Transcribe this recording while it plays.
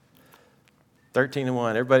13 and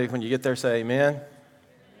 1. Everybody, when you get there, say amen. Amen.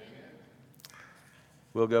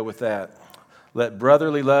 We'll go with that. Let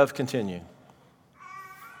brotherly love continue.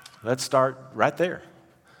 Let's start right there.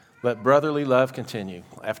 Let brotherly love continue.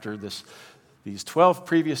 After these 12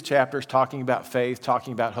 previous chapters talking about faith,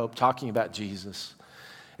 talking about hope, talking about Jesus,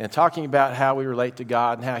 and talking about how we relate to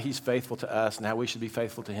God and how He's faithful to us and how we should be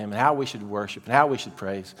faithful to Him and how we should worship and how we should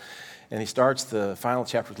praise. And he starts the final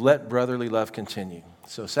chapter with, let brotherly love continue.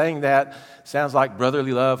 So saying that sounds like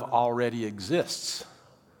brotherly love already exists.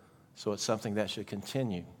 So it's something that should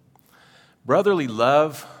continue. Brotherly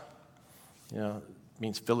love,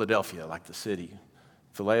 means Philadelphia, like the city.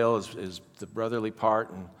 Phileo is the brotherly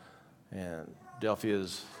part, and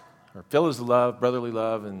Phil is the love, brotherly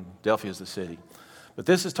love, and Delphi is the city. But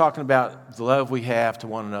this is talking about the love we have to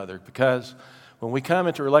one another, because when we come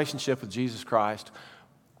into relationship with Jesus Christ,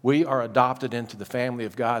 we are adopted into the family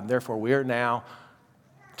of God, and therefore we are now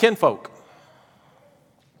kinfolk.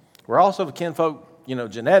 We're also the kinfolk,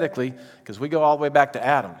 genetically, because we go all the way back to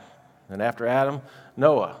Adam. And after Adam,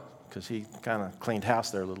 Noah, because he kind of cleaned house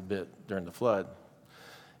there a little bit during the flood.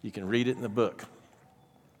 You can read it in the book.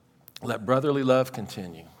 Let brotherly love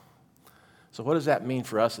continue. So what does that mean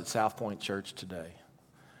for us at South Point Church today?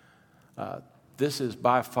 This is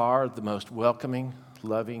by far the most welcoming,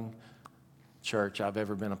 loving church I've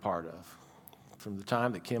ever been a part of. From the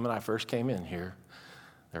time that Kim and I first came in here,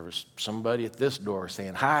 there was somebody at this door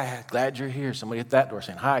saying, hi, glad you're here. Somebody at that door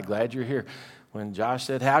saying, hi, glad you're here. When Josh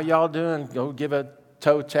said, how y'all doing? Go give a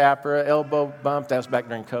toe tap or an elbow bump. That was back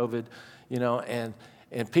during COVID,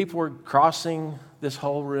 and people were crossing this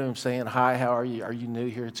whole room saying, hi, how are you? Are you new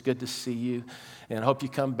here? It's good to see you, and hope you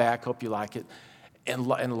come back, hope you like it. And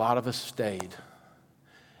a lot of us stayed.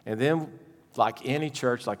 And then, like any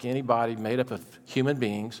church, like anybody made up of human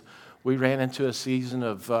beings, we ran into a season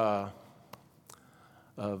of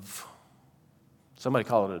somebody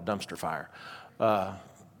call it a dumpster fire.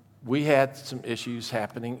 We had some issues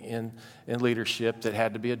happening in leadership that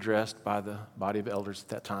had to be addressed by the body of elders at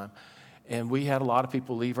that time. And we had a lot of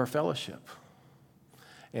people leave our fellowship.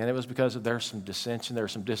 And it was because of there's some dissension, there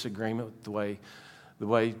was some disagreement with the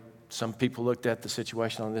way some people looked at the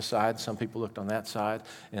situation on this side, some people looked on that side,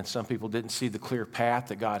 and some people didn't see the clear path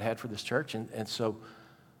that God had for this church. And so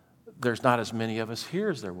there's not as many of us here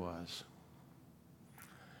as there was.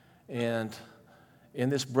 And in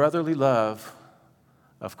this brotherly love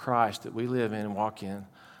of Christ that we live in and walk in,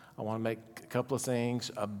 I want to make a couple of things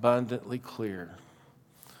abundantly clear.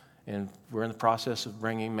 And we're in the process of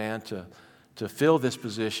bringing man to fill this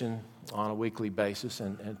position on a weekly basis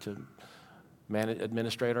and to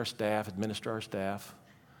administer our staff.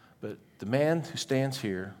 But the man who stands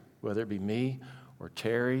here, whether it be me or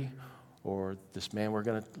Terry or this man we're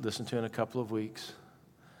going to listen to in a couple of weeks,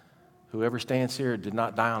 whoever stands here did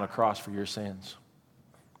not die on a cross for your sins.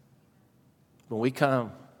 When we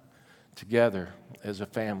come together as a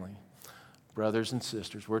family, brothers and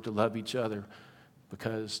sisters, we're to love each other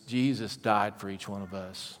because Jesus died for each one of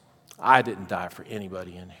us. I didn't die for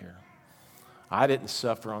anybody in here. I didn't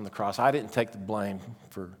suffer on the cross. I didn't take the blame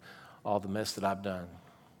for all the mess that I've done.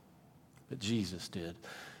 But Jesus did.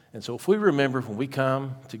 And so if we remember when we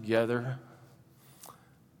come together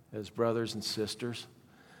as brothers and sisters,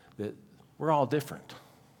 that we're all different.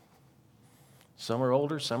 Some are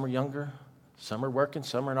older, some are younger, some are working,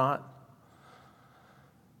 some are not.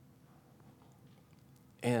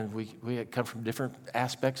 And we come from different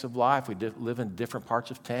aspects of life. We live in different parts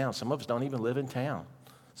of town. Some of us don't even live in town.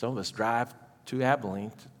 Some of us drive to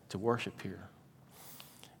Abilene to worship here.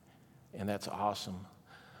 And that's awesome.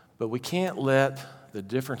 But we can't let the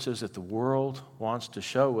differences that the world wants to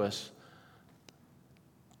show us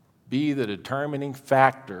be the determining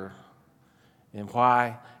factor in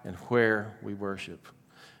why and where we worship.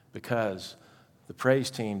 Because the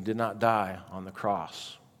praise team did not die on the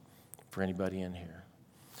cross for anybody in here.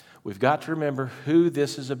 We've got to remember who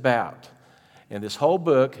this is about. And this whole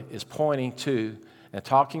book is pointing to and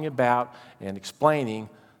talking about and explaining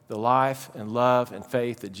the life and love and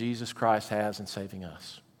faith that Jesus Christ has in saving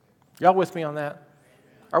us. Y'all with me on that?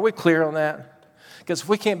 Are we clear on that? Because if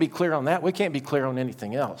we can't be clear on that, we can't be clear on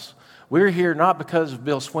anything else. We're here not because of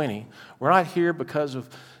Bill Sweeney. We're not here because of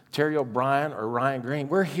Terry O'Brien or Ryan Green.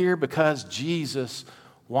 We're here because Jesus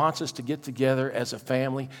wants us to get together as a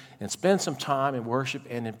family and spend some time in worship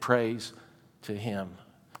and in praise to Him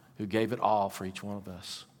who gave it all for each one of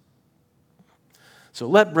us. So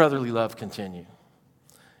let brotherly love continue.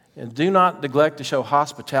 And do not neglect to show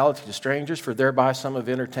hospitality to strangers, for thereby some have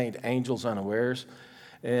entertained angels unawares.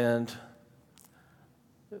 And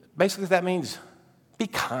basically that means be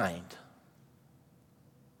kind.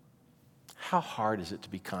 how hard is it to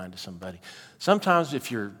be kind to somebody? Sometimes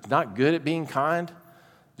if you're not good at being kind,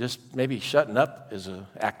 just maybe shutting up is an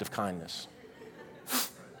act of kindness.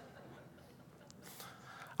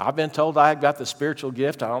 I've been told I got the spiritual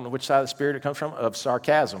gift, I don't know which side of the spirit it comes from, of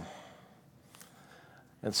sarcasm.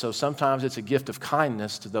 And so sometimes it's a gift of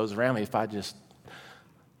kindness to those around me if I just...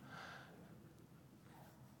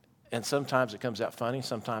 And sometimes it comes out funny,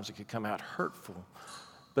 sometimes it could come out hurtful.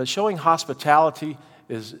 But showing hospitality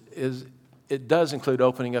it does include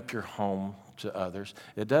opening up your home to others.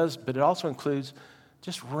 It does, but it also includes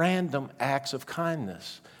just random acts of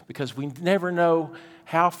kindness, because we never know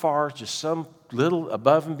how far just some little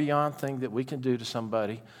above and beyond thing that we can do to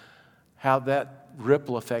somebody, how that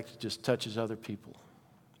ripple effect just touches other people.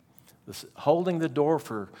 Holding the door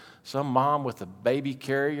for some mom with a baby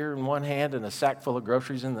carrier in one hand and a sack full of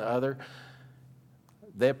groceries in the other,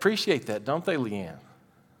 they appreciate that, don't they, Leanne?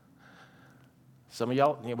 Some of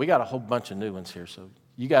y'all, we got a whole bunch of new ones here, so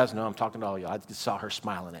you guys know I'm talking to all y'all. I just saw her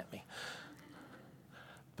smiling at me.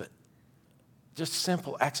 But just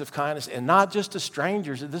simple acts of kindness, and not just to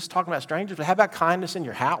strangers. This is talking about strangers, but how about kindness in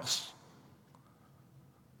your house?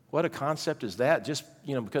 What a concept is that? Just,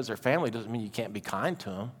 because they're family doesn't mean you can't be kind to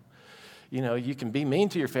them. You can be mean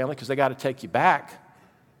to your family because they got to take you back.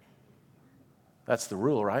 That's the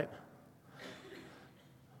rule, right?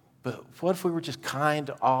 But what if we were just kind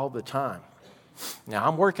all the time? Now,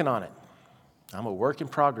 I'm working on it. I'm a work in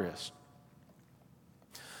progress.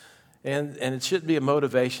 And it shouldn't be a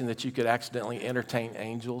motivation that you could accidentally entertain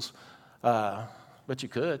angels, but you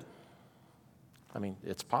could. I mean,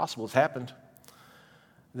 it's possible. It's happened.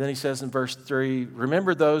 Then he says in verse 3,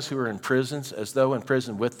 remember those who are in prisons as though in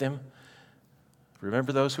prison with them.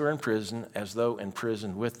 Remember those who are in prison as though in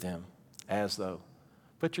prison with them, as though.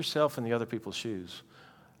 Put yourself in the other people's shoes.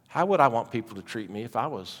 How would I want people to treat me if I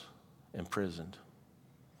was imprisoned,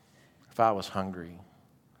 if I was hungry,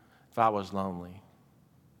 if I was lonely,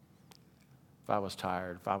 if I was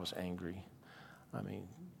tired, if I was angry,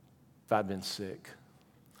 if I'd been sick?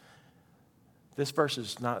 This verse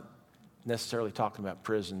is not necessarily talking about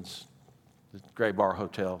prisons, the Gray Bar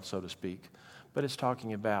Hotel, so to speak, but it's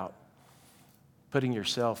talking about putting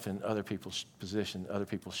yourself in other people's position, other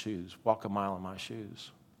people's shoes. Walk a mile in my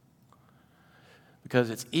shoes. Because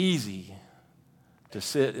it's easy to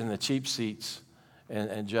sit in the cheap seats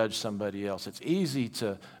and judge somebody else. It's easy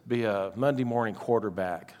to be a Monday morning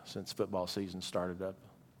quarterback since football season started up.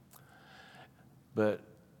 But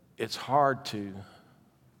it's hard to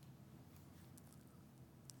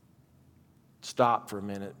stop for a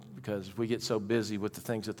minute because we get so busy with the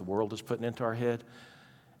things that the world is putting into our head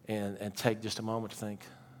and take just a moment to think,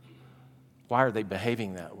 why are they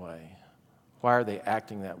behaving that way? Why are they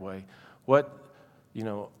acting that way?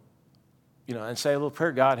 And say a little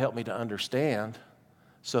prayer, God, help me to understand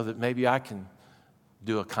so that maybe I can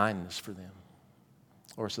do a kindness for them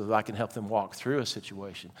or so that I can help them walk through a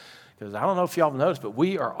situation. Because I don't know if y'all have noticed, but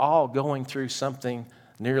we are all going through something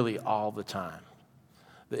nearly all the time.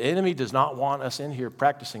 The enemy does not want us in here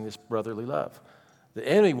practicing this brotherly love. The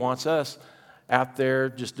enemy wants us out there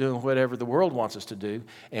just doing whatever the world wants us to do,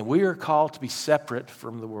 and we are called to be separate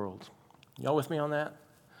from the world. Y'all with me on that?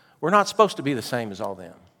 We're not supposed to be the same as all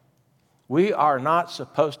them. We are not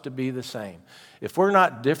supposed to be the same. If we're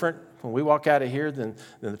not different when we walk out of here than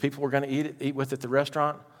the people we're going to eat with at the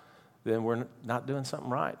restaurant, then we're not doing something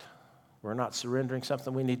right. We're not surrendering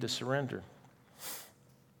something we need to surrender.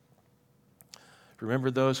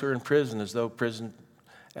 Remember those who are in prison as though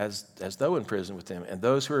in prison with them, and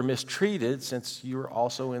those who are mistreated, since you are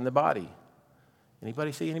also in the body.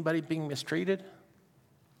 Anybody see anybody being mistreated?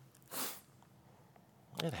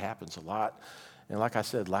 It happens a lot. And like I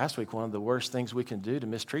said last week, one of the worst things we can do to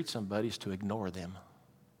mistreat somebody is to ignore them.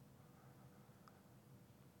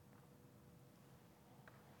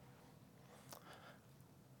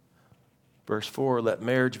 Verse 4, let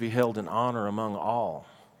marriage be held in honor among all.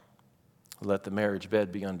 Let the marriage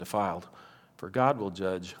bed be undefiled, for God will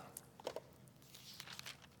judge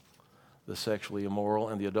the sexually immoral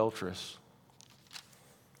and the adulterous.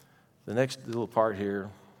 The next little part here,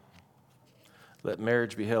 let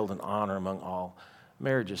marriage be held in honor among all.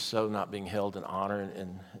 Marriage is so not being held in honor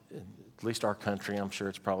in at least our country. I'm sure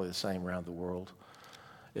it's probably the same around the world.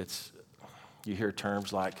 You hear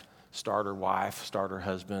terms like starter wife, starter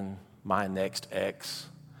husband, my next ex.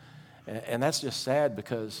 And that's just sad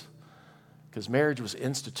because marriage was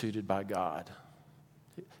instituted by God.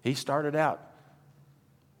 He started out,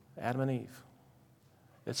 Adam and Eve.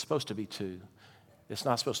 It's supposed to be two. It's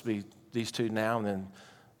not supposed to be these two now and then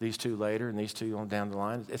these two later and these two on down the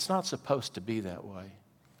line. It's not supposed to be that way.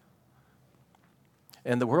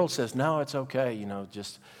 And the world says, no, it's okay,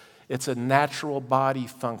 It's a natural body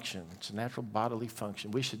function. It's a natural bodily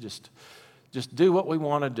function. We should just do what we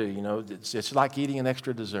want to do. You know, it's like eating an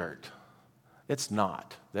extra dessert. It's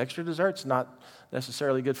not. The extra dessert's not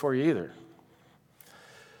necessarily good for you either.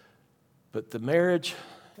 But the marriage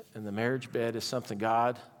and the marriage bed is something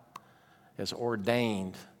God has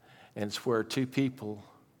ordained, and it's where two people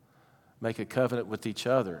make a covenant with each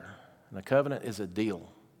other. And a covenant is a deal.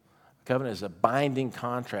 A covenant is a binding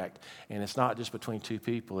contract, and it's not just between two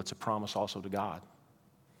people. It's a promise also to God.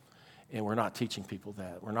 And we're not teaching people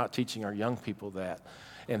that. We're not teaching our young people that.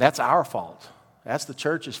 And that's our fault. That's the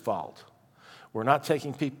church's fault. We're not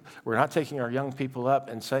taking our young people up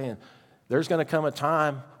and saying, there's going to come a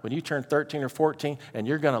time when you turn 13 or 14 and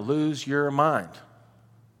you're going to lose your mind.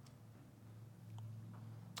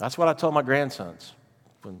 That's what I told my grandsons.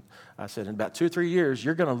 When I said, in about 2 or 3 years,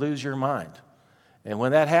 you're going to lose your mind. And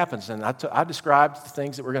when that happens, and I described the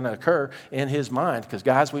things that were going to occur in his mind, because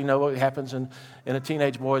guys, we know what happens in a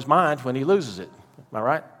teenage boy's mind when he loses it. Am I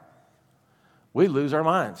right? We lose our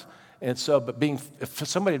minds. And so, if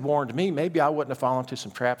somebody had warned me, maybe I wouldn't have fallen into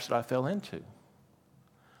some traps that I fell into.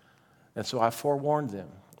 And so I forewarned them,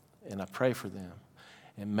 and I pray for them.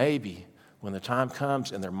 And maybe when the time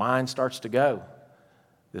comes and their mind starts to go,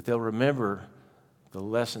 that they'll remember the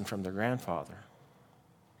lesson from their grandfather.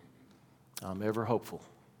 I'm ever hopeful.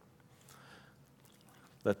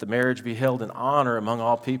 Let the marriage be held in honor among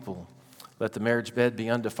all people. Let the marriage bed be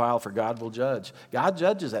undefiled, for God will judge. God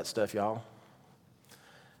judges that stuff, y'all.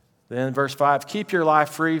 Then verse 5, keep your life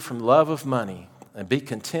free from love of money and be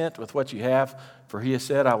content with what you have, for he has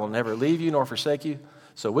said, I will never leave you nor forsake you.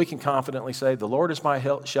 So we can confidently say, the Lord is my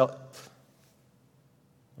help.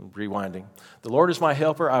 Rewinding. The Lord is my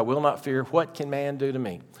helper. I will not fear. What can man do to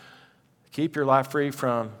me? Keep your life free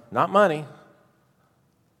from, not money,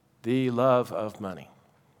 the love of money.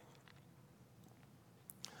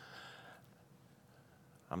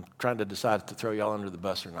 I'm trying to decide to throw y'all under the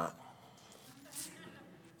bus or not.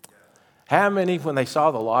 How many, when they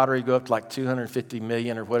saw the lottery go up to like 250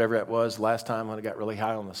 million or whatever it was last time when it got really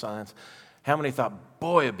high on the signs, how many thought,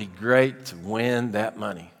 boy, it'd be great to win that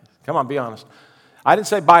money? Come on, be honest. I didn't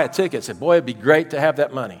say buy a ticket. I said, boy, it'd be great to have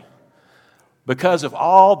that money because of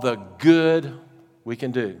all the good we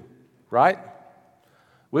can do, right?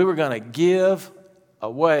 We were going to give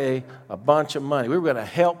away a bunch of money. We were going to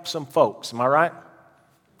help some folks. Am I right?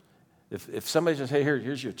 If somebody says, hey,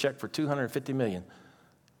 here's your check for $250 million,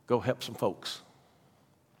 go help some folks.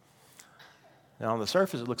 Now, on the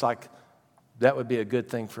surface, it looks like that would be a good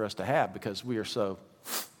thing for us to have because we are so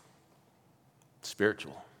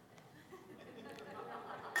spiritual.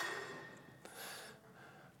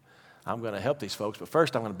 I'm going to help these folks, but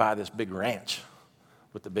first I'm going to buy this big ranch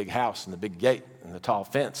with the big house and the big gate and the tall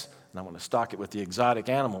fence, and I'm going to stock it with the exotic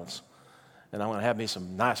animals, and I'm going to have me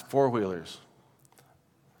some nice four-wheelers,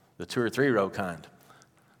 the 2 or 3 row kind.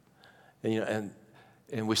 And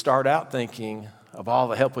we start out thinking of all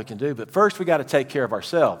the help we can do, but first we got to take care of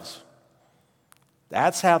ourselves.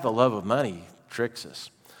 That's how the love of money tricks us.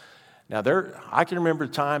 Now, I can remember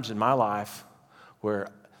times in my life where,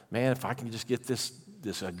 man, if I can just get this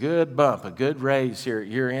a good bump, a good raise here at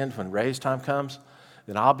year end when raise time comes,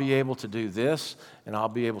 then I'll be able to do this and I'll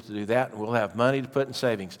be able to do that, and we'll have money to put in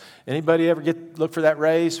savings. Anybody ever look for that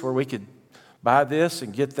raise where we could buy this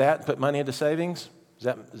and get that and put money into savings?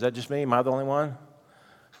 Is that just me? Am I the only one?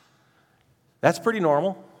 That's pretty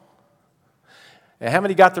normal. And how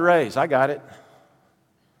many got the raise? I got it.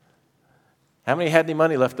 How many had any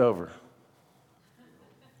money left over?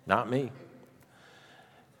 Not me.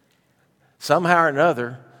 Somehow or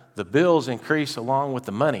another, the bills increase along with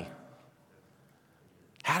the money.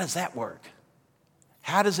 How does that work?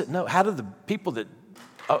 How does it know? How do the people that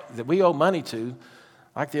we owe money to,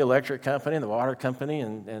 like the electric company and the water company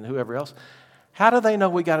and whoever else, how do they know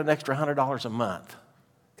we got an extra $100 a month?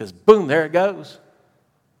 Because boom, there it goes.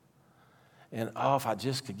 And if I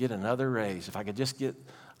just could get another raise, if I could just get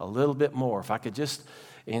a little bit more, if I could just,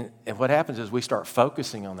 and what happens is we start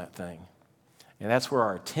focusing on that thing. And that's where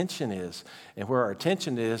our attention is. And where our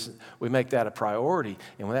attention is, we make that a priority.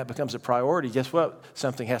 And when that becomes a priority, guess what?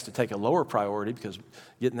 Something has to take a lower priority because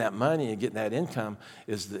getting that money and getting that income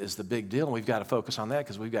is the big deal. And we've got to focus on that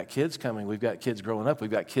because we've got kids coming. We've got kids growing up. We've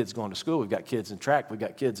got kids going to school. We've got kids in track. We've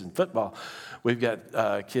got kids in football. We've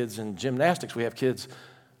got kids in gymnastics. We have kids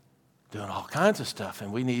doing all kinds of stuff.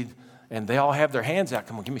 And and they all have their hands out.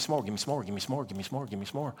 Come on, give me some more, give me some more, give me some more, give me some more, give me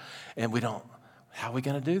some more. And we don't. How are we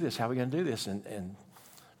going to do this? How are we going to do this? And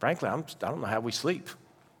frankly, I don't know how we sleep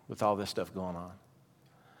with all this stuff going on.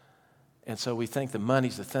 And so we think the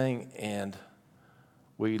money's the thing, and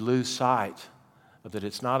we lose sight of that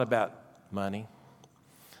it's not about money.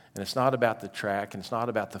 And it's not about the track, and it's not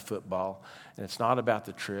about the football, and it's not about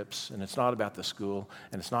the trips, and it's not about the school,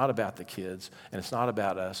 and it's not about the kids, and it's not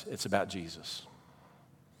about us. It's about Jesus.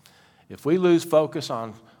 If we lose focus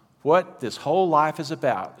on what this whole life is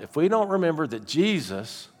about, if we don't remember that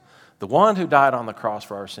Jesus, the one who died on the cross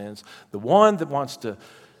for our sins, the one that wants to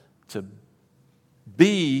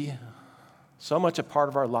be so much a part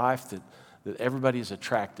of our life that everybody is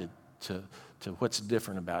attracted to what's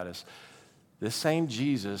different about us, this same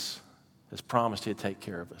Jesus has promised he'd take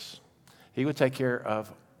care of us. He would take care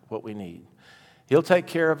of what we need. He'll take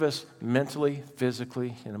care of us mentally,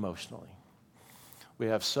 physically, and emotionally. We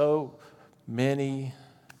have so many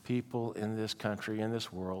people in this country, in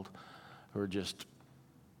this world, who are just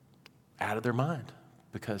out of their mind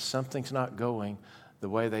because something's not going the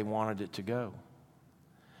way they wanted it to go.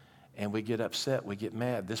 And we get upset, we get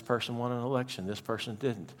mad. This person won an election, this person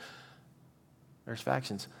didn't. There's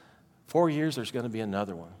factions. 4 years, there's going to be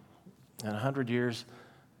another one. In 100 years,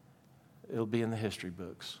 it'll be in the history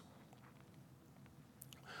books.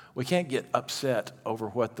 We can't get upset over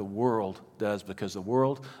what the world does because the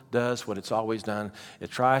world does what it's always done.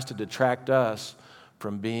 It tries to detract us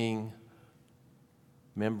from being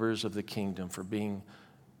members of the kingdom, for being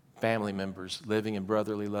family members, living in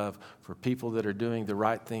brotherly love, for people that are doing the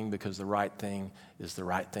right thing because the right thing is the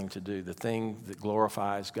right thing to do, the thing that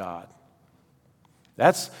glorifies God.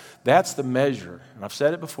 That's the measure. And I've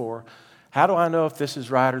said it before. How do I know if this is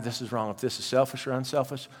right or this is wrong, if this is selfish or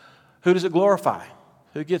unselfish? Who does it glorify?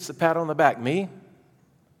 Who gets the pat on the back? Me?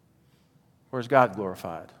 Or is God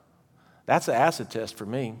glorified? That's an acid test for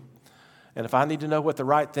me. And if I need to know what the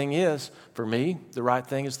right thing is, for me, the right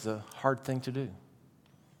thing is the hard thing to do.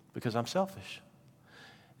 Because I'm selfish.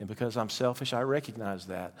 And because I'm selfish, I recognize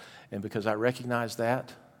that. And because I recognize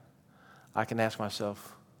that, I can ask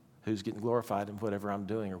myself, who's getting glorified in whatever I'm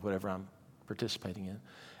doing or whatever I'm participating in?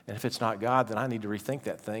 And if it's not God, then I need to rethink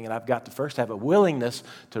that thing. And I've got to first have a willingness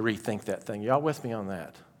to rethink that thing. Y'all with me on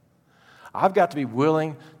that? I've got to be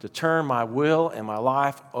willing to turn my will and my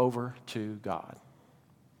life over to God.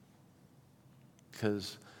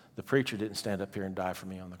 Because the preacher didn't stand up here and die for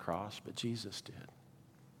me on the cross, but Jesus did.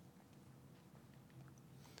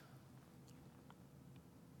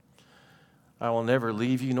 I will never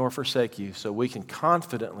leave you nor forsake you, so we can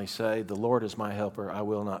confidently say, the Lord is my helper, I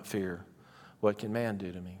will not fear. What can man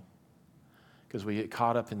do to me? Because we get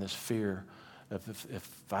caught up in this fear of if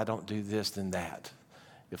I don't do this, then that.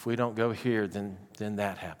 If we don't go here, then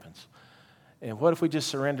that happens. And what if we just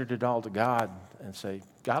surrendered it all to God and say,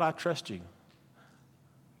 God, I trust you.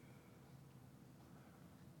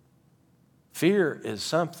 Fear is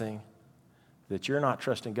something that you're not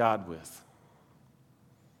trusting God with.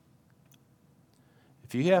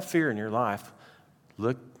 If you have fear in your life,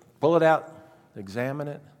 pull it out, examine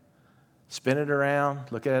it, spin it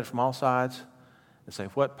around, look at it from all sides, and say,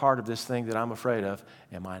 what part of this thing that I'm afraid of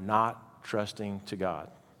am I not trusting to God?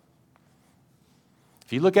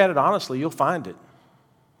 If you look at it honestly, you'll find it.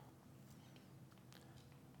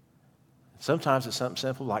 Sometimes it's something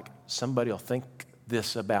simple like somebody will think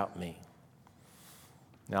this about me.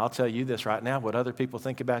 Now, I'll tell you this right now, what other people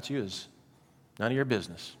think about you is none of your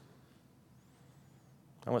business.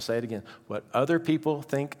 I want to say it again. What other people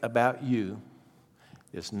think about you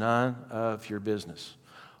is none of your business.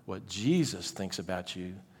 What Jesus thinks about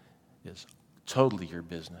you is totally your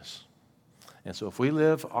business. And so if we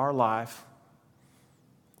live our life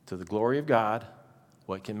to the glory of God,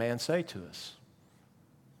 what can man say to us?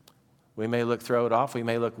 We may throw it off. We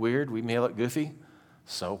may look weird. We may look goofy.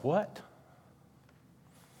 So what?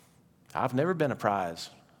 I've never been a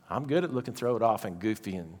prize. I'm good at looking throw it off and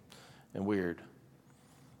goofy and weird.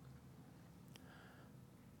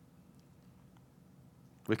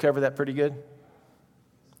 We covered that pretty good?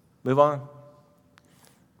 Move on.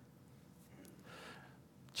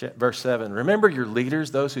 Verse 7, remember your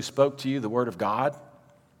leaders, those who spoke to you the word of God.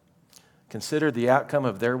 Consider the outcome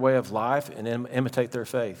of their way of life and imitate their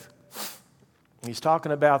faith. He's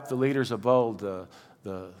talking about the leaders of old, the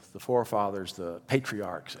forefathers, the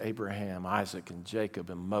patriarchs, Abraham, Isaac, and Jacob,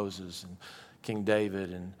 and Moses, and King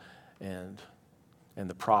David, and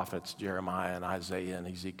the prophets, Jeremiah, and Isaiah, and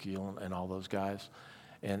Ezekiel, and all those guys.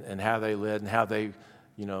 And how they led and how they,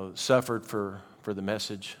 suffered for the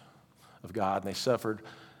message of God. And they suffered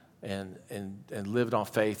and lived on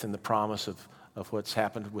faith in the promise of what's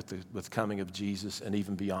happened with the coming of Jesus and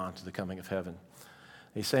even beyond to the coming of heaven.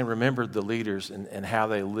 He's saying, remember the leaders and how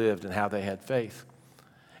they lived and how they had faith.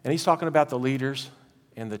 And he's talking about the leaders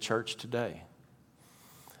in the church today.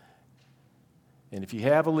 And if you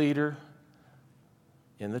have a leader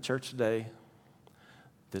in the church today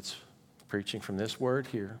that's preaching from this word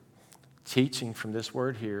here, teaching from this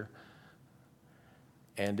word here,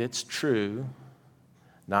 and it's true,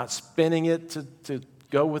 not spinning it to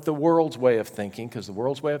go with the world's way of thinking, because the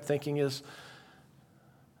world's way of thinking is,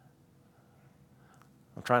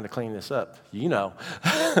 I'm trying to clean this up, you know.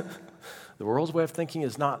 The world's way of thinking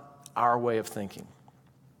is not our way of thinking.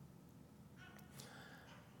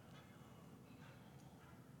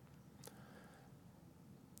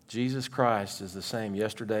 Jesus Christ is the same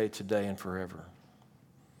yesterday, today, and forever.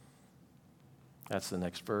 That's the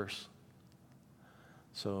next verse.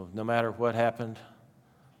 So no matter what happened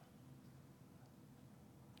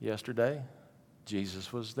yesterday,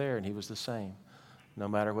 Jesus was there and he was the same. No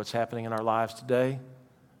matter what's happening in our lives today,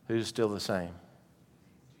 who's still the same?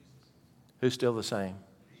 Who's still the same?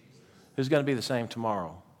 Who's going to be the same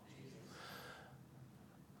tomorrow?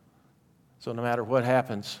 So no matter what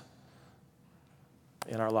happens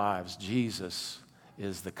in our lives, Jesus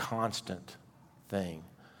is the constant thing.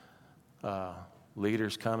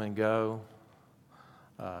 Leaders come and go.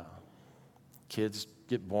 Kids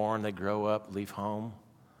get born, they grow up, leave home.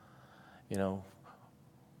 You know,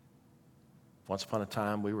 once upon a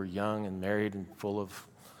time we were young and married and full of,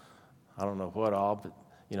 I don't know what all, but,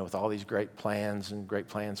 you know, with all these great plans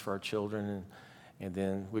for our children. And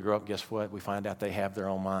then we grow up, guess what? We find out they have their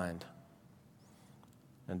own mind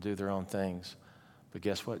and do their own things. But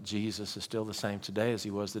guess what? Jesus is still the same today as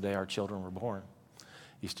he was the day our children were born.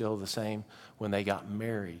 He's still the same when they got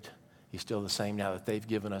married. He's still the same now that they've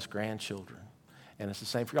given us grandchildren. And it's the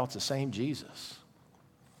same for y'all. It's the same Jesus.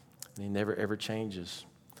 And he never, ever changes.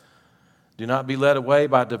 Do not be led away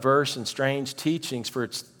by diverse and strange teachings, for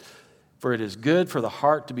it is good for the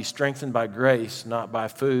heart to be strengthened by grace, not by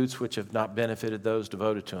foods which have not benefited those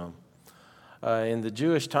devoted to them. In the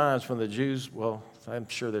Jewish times, when the Jews, well, I'm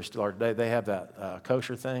sure there still are today, they have that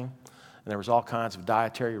kosher thing, and there was all kinds of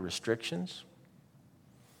dietary restrictions.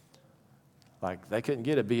 Like they couldn't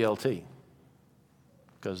get a BLT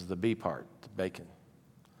because of the B part, the bacon.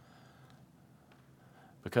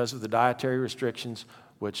 Because of the dietary restrictions,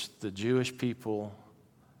 which the Jewish people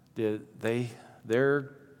did,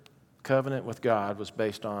 their covenant with God was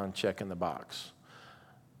based on checking the box.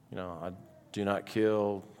 You know, I do not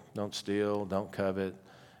kill, don't steal, don't covet,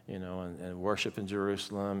 you know, and worship in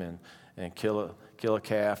Jerusalem and kill a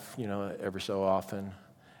calf, you know, every so often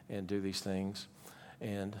and do these things.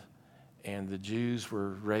 And the Jews were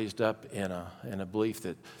raised up in a belief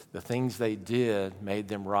that the things they did made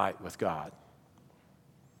them right with God.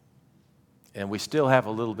 And we still have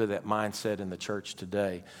a little bit of that mindset in the church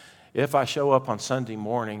today. If I show up on Sunday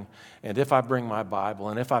morning, and if I bring my Bible,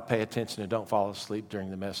 and if I pay attention and don't fall asleep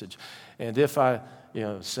during the message, and if I, you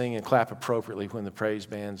know, sing and clap appropriately when the praise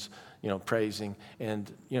band's, you know, praising,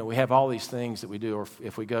 and, you know, we have all these things that we do, or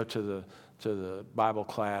if we go to the Bible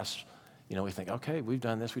class, you know, we think, okay, we've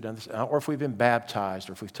done this, or if we've been baptized,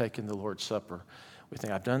 or if we've taken the Lord's Supper, we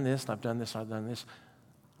think, I've done this, and I've done this, and I've done this.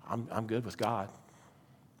 I'm good with God.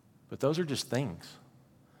 But those are just things.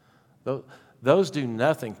 Those do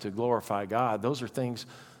nothing to glorify God. Those are things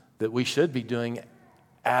that we should be doing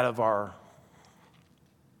out of our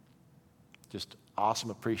just awesome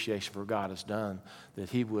appreciation for what God has done,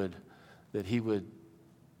 that He would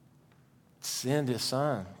send His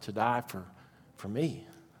Son to die for me.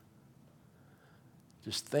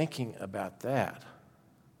 Just thinking about that.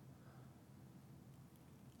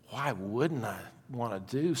 Why wouldn't I want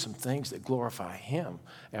to do some things that glorify Him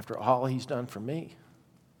after all He's done for me?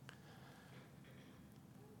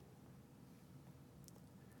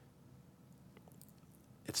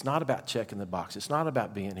 It's not about checking the box. It's not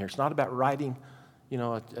about being here. It's not about writing, you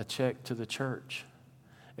know, a check to the church.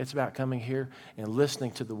 It's about coming here and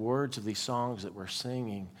listening to the words of these songs that we're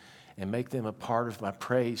singing and make them a part of my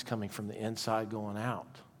praise coming from the inside going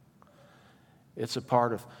out. It's a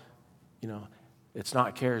part of, you know, it's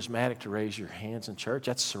not charismatic to raise your hands in church.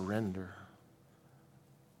 That's surrender.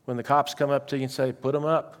 When the cops come up to you and say, put them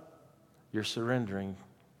up, you're surrendering.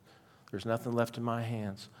 There's nothing left in my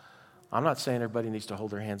hands. I'm not saying everybody needs to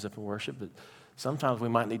hold their hands up and worship, but sometimes we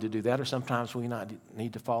might need to do that, or sometimes we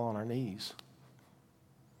need to fall on our knees.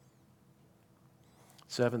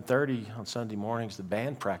 7:30 on Sunday mornings, the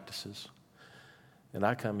band practices. And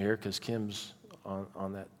I come here because Kim's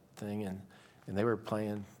on that thing, and they were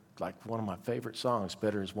playing like one of my favorite songs,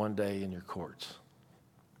 Better Is One Day in Your Courts.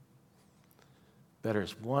 Better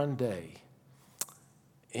is one day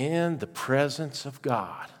in the presence of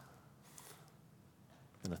God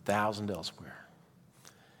than 1,000 elsewhere.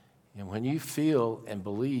 And when you feel and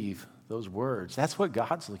believe those words, that's what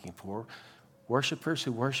God's looking for. Worshipers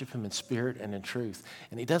who worship Him in spirit and in truth.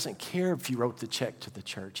 And He doesn't care if you wrote the check to the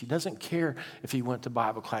church. He doesn't care if you went to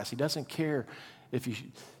Bible class. He doesn't care if you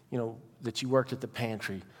that you worked at the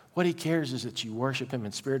pantry. What he cares is that you worship him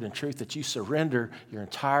in spirit and truth, that you surrender your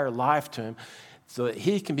entire life to him so that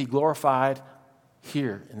he can be glorified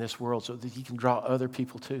here in this world, so that he can draw other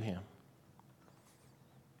people to him.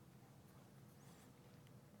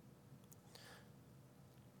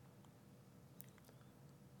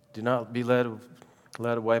 Do not be led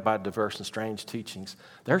away by diverse and strange teachings.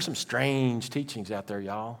 There are some strange teachings out there,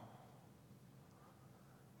 y'all.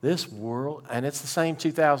 This world, and it's the same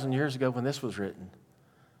 2,000 years ago when this was written.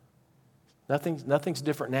 Nothing's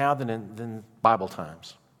different now than in Bible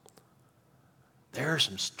times. There are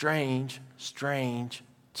some strange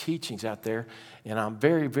teachings out there, and I'm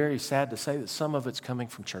very, very sad to say that some of it's coming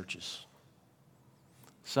from churches.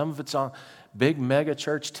 Some of it's on big mega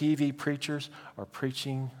church TV preachers are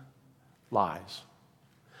preaching lies.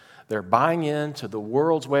 They're buying into the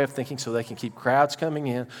world's way of thinking so they can keep crowds coming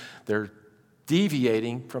in. They're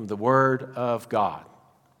deviating from the Word of God.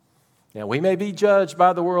 Now, we may be judged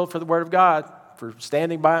by the world for the Word of God, for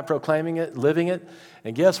standing by it, proclaiming it, living it.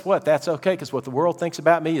 And guess what? That's okay, because what the world thinks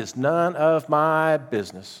about me is none of my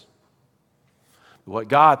business. But what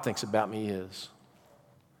God thinks about me is.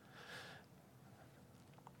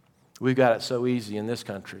 We've got it so easy in this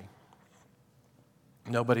country.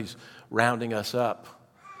 Nobody's rounding us up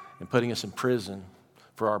and putting us in prison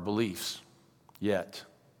for our beliefs yet.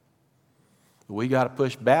 We got to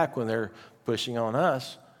push back when they're pushing on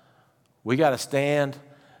us. We got to stand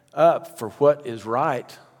up for what is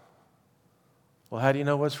right. Well, how do you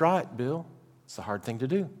know what's right, Bill? It's a hard thing to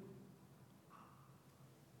do.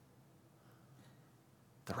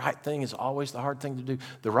 The right thing is always the hard thing to do.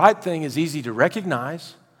 The right thing is easy to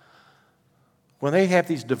recognize. When they have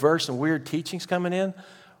these diverse and weird teachings coming in,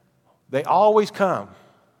 they always come.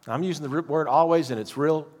 I'm using the word always in its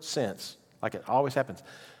real sense, like it always happens.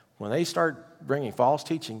 When they start bringing false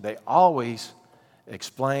teaching, they always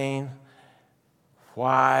explain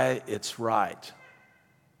why it's right.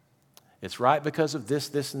 It's right because of this,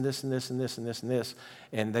 and this, and this, and this, and this, and this.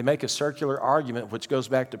 And they make a circular argument, which goes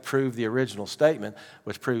back to prove the original statement,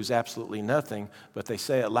 which proves absolutely nothing. But they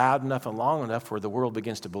say it loud enough and long enough where the world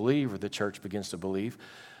begins to believe, or the church begins to believe.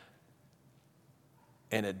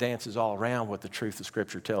 And it dances all around what the truth of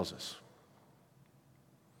Scripture tells us.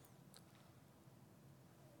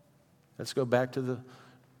 Let's go back to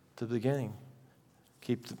the beginning.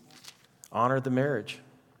 Honor the marriage.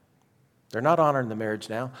 They're not honoring the marriage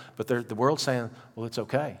now, but the world's saying, well, it's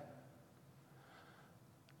okay.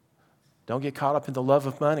 Don't get caught up in the love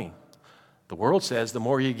of money. The world says the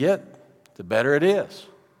more you get, the better it is.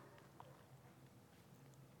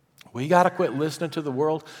 We got to quit listening to the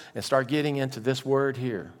world and start getting into this word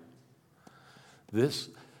here.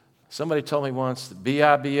 Somebody told me once, the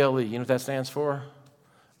BIBLE, you know what that stands for?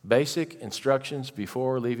 Basic Instructions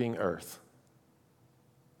Before Leaving Earth.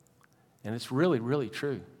 And it's really, really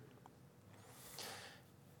true.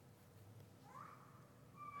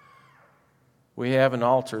 We have an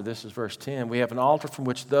altar, this is verse 10. We have an altar from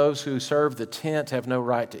which those who serve the tent have no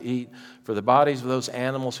right to eat. For the bodies of those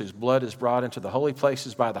animals whose blood is brought into the holy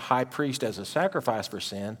places by the high priest as a sacrifice for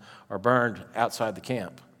sin are burned outside the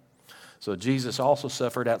camp. So Jesus also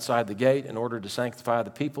suffered outside the gate in order to sanctify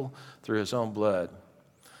the people through his own blood.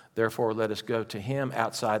 Therefore, let us go to him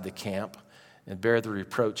outside the camp and bear the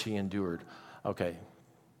reproach he endured. Okay,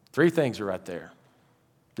 3 things are right there.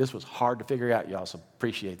 This was hard to figure out, y'all, so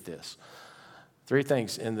appreciate this. 3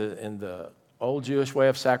 things. In the old Jewish way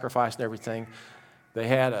of sacrifice and everything, they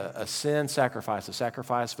had a sin sacrifice, a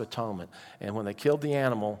sacrifice of atonement. And when they killed the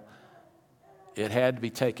animal, it had to be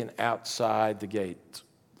taken outside the gate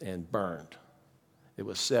and burned. It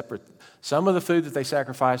was separate. Some of the food that they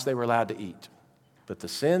sacrificed, they were allowed to eat. But the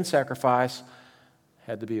sin sacrifice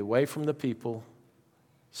had to be away from the people,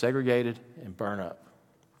 segregated, and burned up.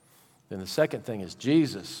 Then the second thing is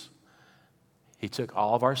Jesus. He took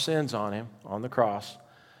all of our sins on him on the cross.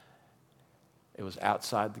 It was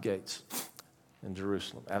outside the gates in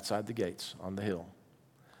Jerusalem, outside the gates on the hill.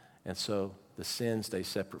 And so the sin stays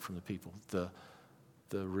separate from the people. The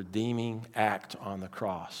redeeming act on the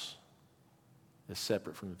cross is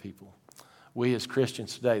separate from the people. We as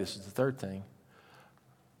Christians today, this is the third thing,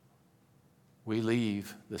 we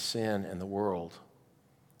leave the sin in the world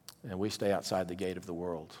and we stay outside the gate of the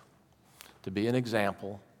world to be an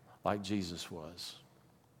example like Jesus was.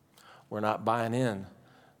 We're not buying in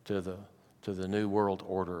to the new world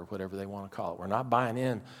order, or whatever they want to call it. We're not buying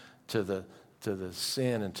in to the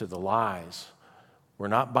sin and to the lies. We're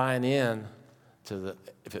not buying in to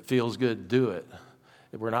if it feels good, do it.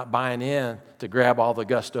 We're not buying in to grab all the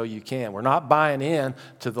gusto you can. We're not buying in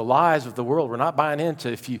to the lies of the world. We're not buying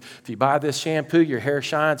into if you buy this shampoo, your hair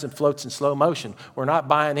shines and floats in slow motion. We're not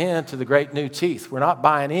buying in to the great new teeth. We're not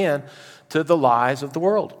buying in to the lies of the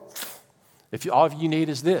world. If all you need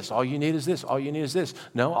is this, all you need is this, all you need is this.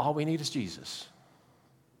 No, all we need is Jesus.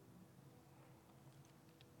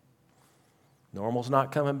 Normal's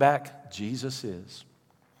not coming back. Jesus is.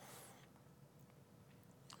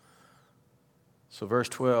 So verse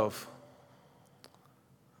 12.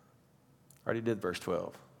 Already did verse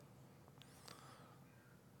 12.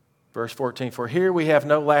 Verse 14. For here we have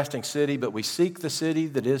no lasting city, but we seek the city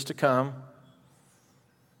that is to come.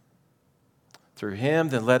 Through him,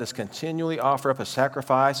 then let us continually offer up a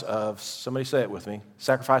sacrifice of, somebody say it with me,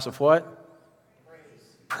 sacrifice of what?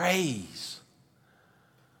 Praise.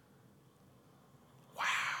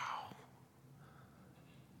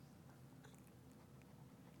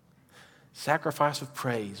 Sacrifice of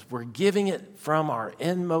praise. We're giving it from our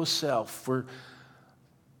inmost self.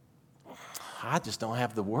 I just don't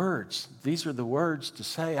have the words. These are the words to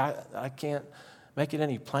say. I can't make it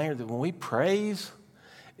any plainer that when we praise,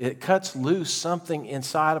 it cuts loose something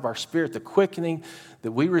inside of our spirit. The quickening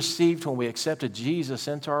that we received when we accepted Jesus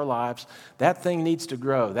into our lives, that thing needs to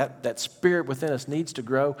grow. That spirit within us needs to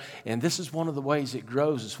grow. And this is one of the ways it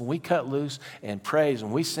grows is when we cut loose and praise,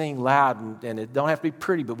 when we sing loud, and it don't have to be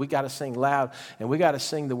pretty, but we got to sing loud, and we got to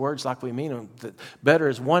sing the words like we mean them. That better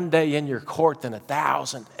is one day in your court than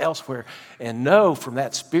 1,000 elsewhere. And know from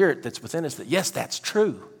that spirit that's within us that, yes, that's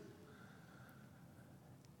true.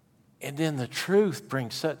 And then the truth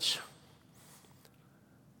brings such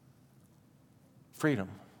freedom.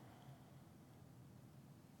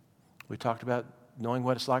 We talked about knowing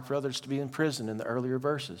what it's like for others to be in prison in the earlier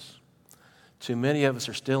verses. Too many of us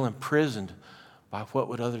are still imprisoned by what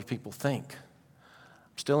would other people think.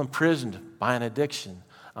 I'm still imprisoned by an addiction.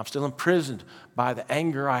 I'm still imprisoned by the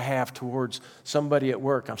anger I have towards somebody at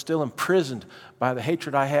work. I'm still imprisoned by the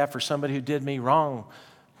hatred I have for somebody who did me wrong,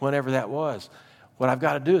 whenever that was. What I've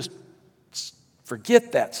got to do is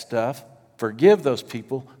forget that stuff, forgive those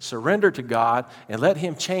people, surrender to God, and let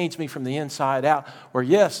him change me from the inside out. Where,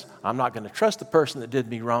 yes, I'm not going to trust the person that did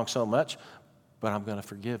me wrong so much, but I'm going to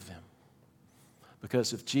forgive them.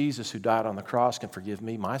 Because if Jesus, who died on the cross, can forgive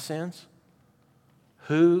me my sins,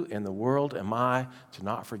 who in the world am I to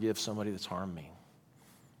not forgive somebody that's harmed me?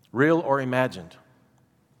 Real or imagined?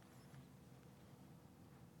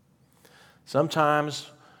 Sometimes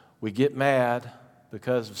we get mad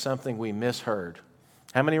because of something we misheard.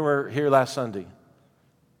 How many were here last Sunday?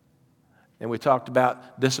 And we talked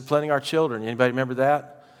about disciplining our children. Anybody remember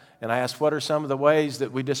that? And I asked, what are some of the ways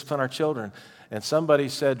that we discipline our children? And somebody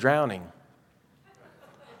said drowning.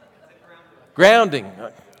 Grounding.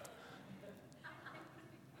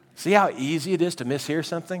 See how easy it is to mishear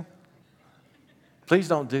something? Please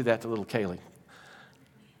don't do that to little Kaylee.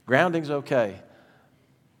 Grounding's okay.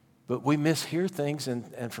 But we mishear things,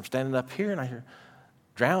 and from standing up here, and I hear,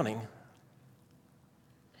 drowning.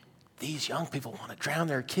 These young people want to drown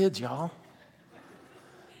their kids, y'all.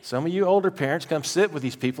 Some of you older parents come sit with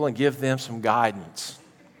these people and give them some guidance.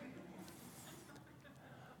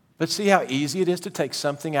 But see how easy it is to take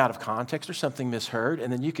something out of context or something misheard,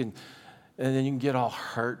 and then you can get all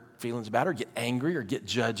hurt feelings about it, or get angry, or get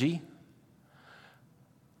judgy.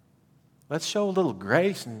 Let's show a little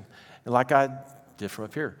grace, and like I did from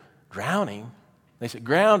up here, drowning. They said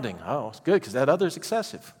grounding. Oh, it's good because that other's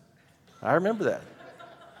excessive. I remember that.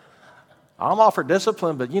 I'm all for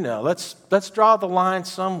discipline, but let's draw the line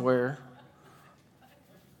somewhere.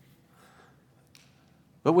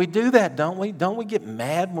 But we do that, don't we? Don't we get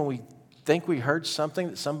mad when we think we heard something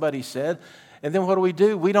that somebody said? And then what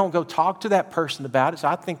do? We don't go talk to that person about it. So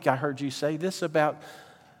I think I heard you say this about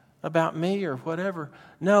me or whatever.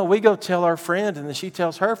 No, we go tell our friend, and then she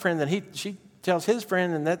tells her friend, then she tells his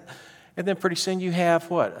friend, and then pretty soon you have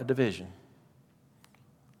what? A division.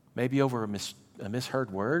 Maybe over a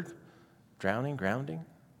misheard word, drowning, grounding.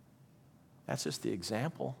 That's just the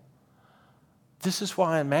example. This is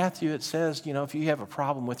why in Matthew it says, if you have a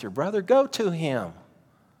problem with your brother, go to him.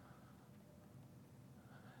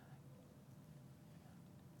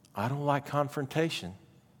 I don't like confrontation.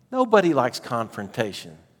 Nobody likes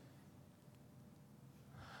confrontation.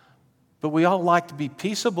 But we all like to be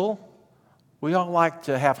peaceable. We all like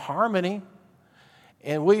to have harmony.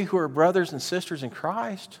 And we who are brothers and sisters in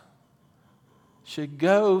Christ should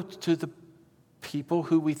go to the people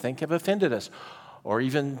who we think have offended us. Or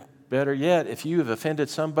even better yet, if you have offended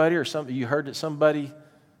somebody or you heard that somebody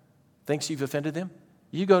thinks you've offended them,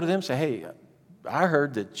 you go to them and say, hey, I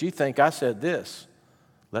heard that you think I said this.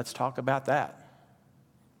 Let's talk about that.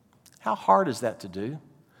 How hard is that to do?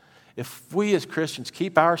 If we as Christians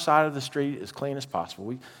keep our side of the street as clean as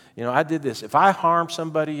possible, I did this. If I harm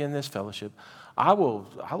somebody in this fellowship, I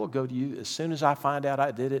will go to you as soon as I find out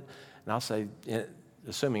I did it, and I'll say,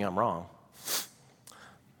 assuming I'm wrong,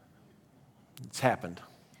 it's happened.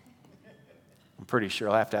 I'm pretty sure.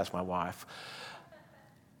 I'll have to ask my wife.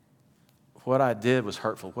 What I did was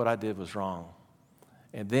hurtful. What I did was wrong.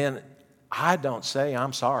 And then I don't say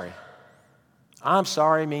I'm sorry. I'm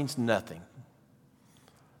sorry means nothing.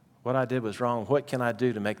 What I did was wrong. What can I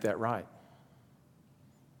do to make that right?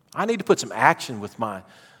 I need to put some action with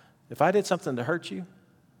if I did something to hurt you,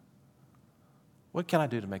 what can I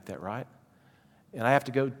do to make that right? And I have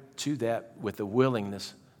to go to that with the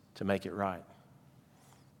willingness to make it right.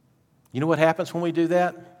 You know what happens when we do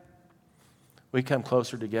that? We come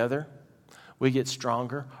closer together. We get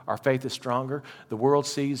stronger. Our faith is stronger. The world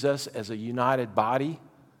sees us as a united body,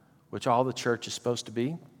 which all the church is supposed to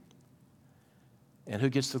be. And who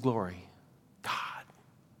gets the glory? God.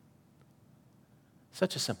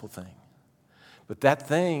 Such a simple thing. But that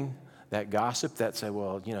thing, that gossip, that say,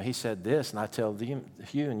 well, he said this, and I tell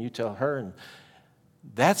you, and you tell her, and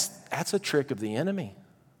that's a trick of the enemy.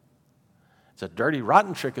 It's a dirty,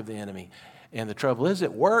 rotten trick of the enemy. And the trouble is,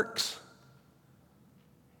 it works.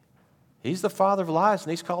 He's the father of lies,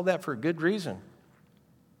 and he's called that for a good reason.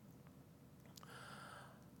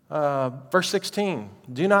 Verse 16,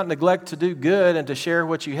 do not neglect to do good and to share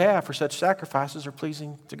what you have, for such sacrifices are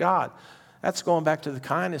pleasing to God. That's going back to the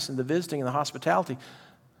kindness and the visiting and the hospitality.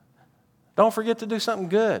 Don't forget to do something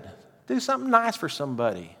good. Do something nice for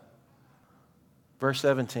somebody. Verse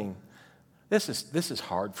 17, this is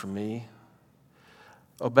hard for me.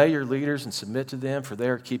 Obey your leaders and submit to them, for they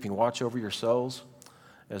are keeping watch over your souls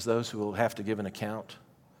as those who will have to give an account.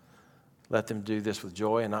 Let them do this with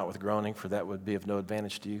joy and not with groaning, for that would be of no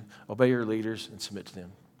advantage to you. Obey your leaders and submit to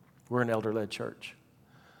them. We're an elder-led church.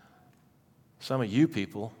 Some of you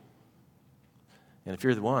people, and if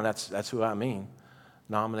you're the one, that's who I mean,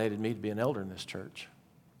 nominated me to be an elder in this church.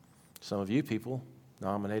 Some of you people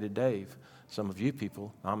nominated Dave. Some of you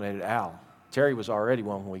people nominated Al. Terry was already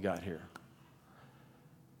one when we got here.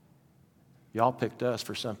 Y'all picked us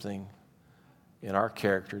for something in our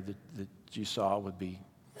character that you saw would be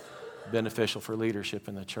beneficial for leadership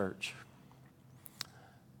in the church.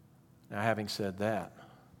 Now, having said that,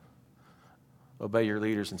 obey your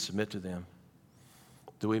leaders and submit to them.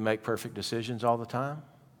 Do we make perfect decisions all the time?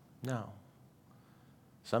 No.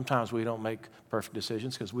 Sometimes we don't make perfect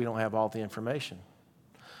decisions because we don't have all the information.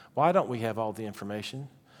 Why don't we have all the information?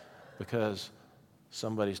 Because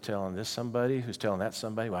somebody's telling this somebody who's telling that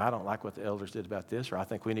somebody, well, I don't like what the elders did about this, or I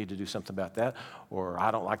think we need to do something about that, or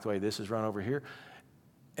I don't like the way this is run over here.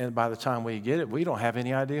 And by the time we get it, we don't have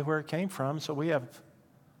any idea where it came from, so we have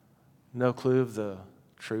no clue of the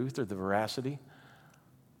truth or the veracity.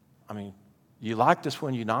 I mean, you liked us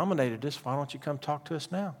when you nominated us. Why don't you come talk to us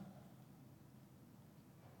now?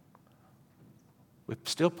 We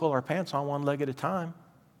still pull our pants on one leg at a time.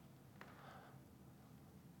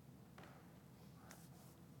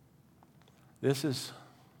 This is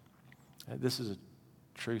a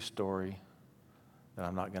true story that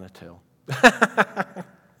I'm not going to tell.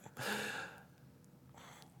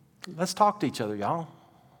 Let's talk to each other, y'all.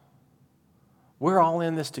 We're all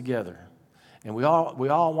in this together, and we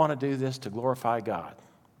all want to do this to glorify God.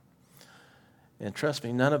 And trust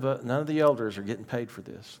me, none of the elders are getting paid for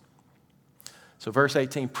this. So verse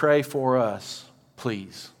 18, pray for us,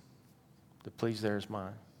 please. The please there is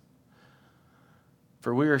mine.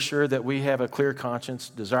 For we are sure that we have a clear conscience,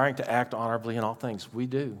 desiring to act honorably in all things. We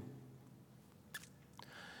do.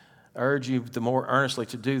 I urge you the more earnestly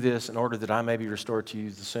to do this in order that I may be restored to you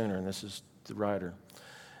the sooner. And this is the writer.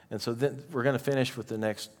 And so then we're going to finish with the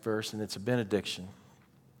next verse, and it's a benediction.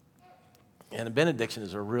 And a benediction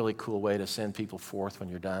is a really cool way to send people forth when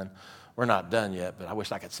you're done. We're not done yet, but I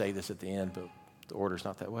wish I could say this at the end, but the order's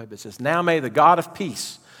not that way. But it says, now may the God of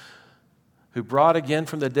peace, who brought again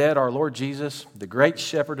from the dead our Lord Jesus, the great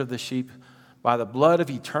shepherd of the sheep, by the blood of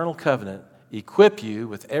eternal covenant, equip you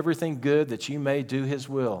with everything good that you may do his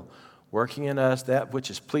will, working in us that which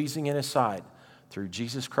is pleasing in his sight, through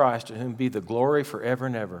Jesus Christ, to whom be the glory forever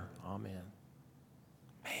and ever. Amen.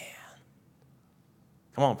 Man.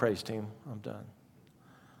 Come on, praise team. I'm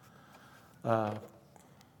done.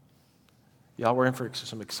 Y'all, we're in for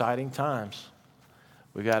some exciting times.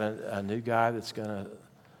 We got a new guy that's going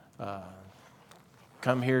to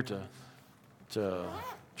come here to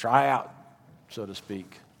try out, so to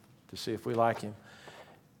speak, to see if we like him.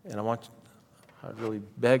 And I really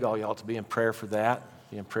beg all y'all to be in prayer for that,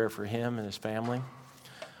 be in prayer for him and his family.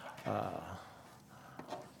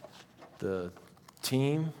 The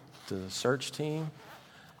team, the search team,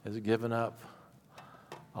 has given up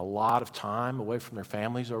a lot of time away from their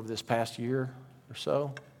families over this past year or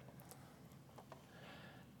so.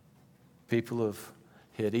 People have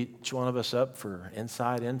hit each one of us up for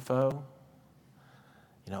inside info,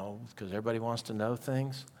 because everybody wants to know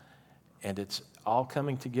things. And it's all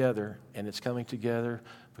coming together, and it's coming together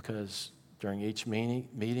because during each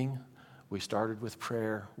meeting, we started with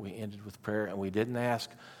prayer, we ended with prayer, and we didn't ask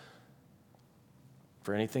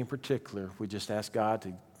for anything particular. We just asked God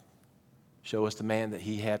to show us the man that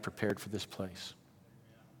He had prepared for this place.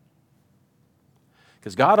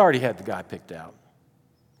 Because God already had the guy picked out.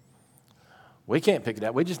 We can't pick it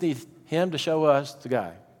out. We just need Him to show us the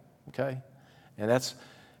guy, okay? And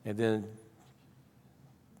then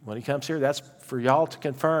when He comes here, that's for y'all to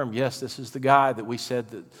confirm, yes, this is the guy that we said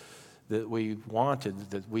that we wanted,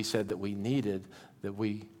 that we said that we needed, that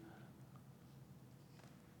we're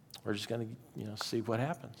just going to, see what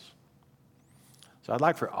happens. So I'd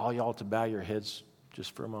like for all y'all to bow your heads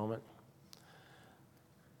just for a moment.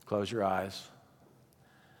 Close your eyes.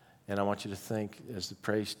 And I want you to think as the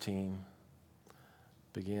praise team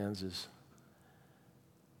begins is,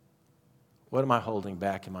 what am I holding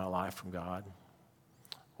back in my life from God?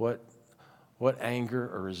 What anger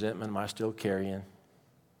or resentment am I still carrying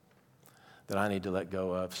that I need to let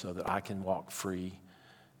go of so that I can walk free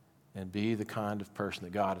and be the kind of person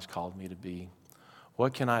that God has called me to be?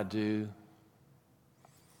 What can I do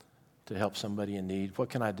to help somebody in need? What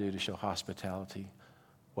can I do to show hospitality?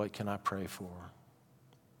 What can I pray for?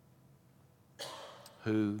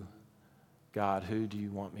 God, who do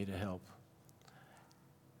you want me to help?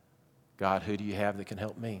 God, who do you have that can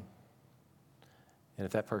help me? And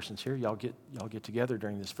if that person's here, y'all get together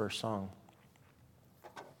during this first song.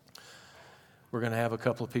 We're going to have a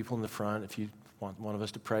couple of people in the front. If you want one of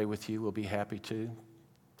us to pray with you, we'll be happy to.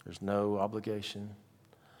 There's no obligation.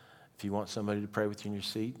 If you want somebody to pray with you in your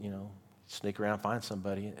seat, sneak around, find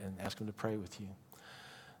somebody, and ask them to pray with you.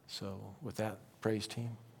 So with that, praise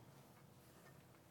team.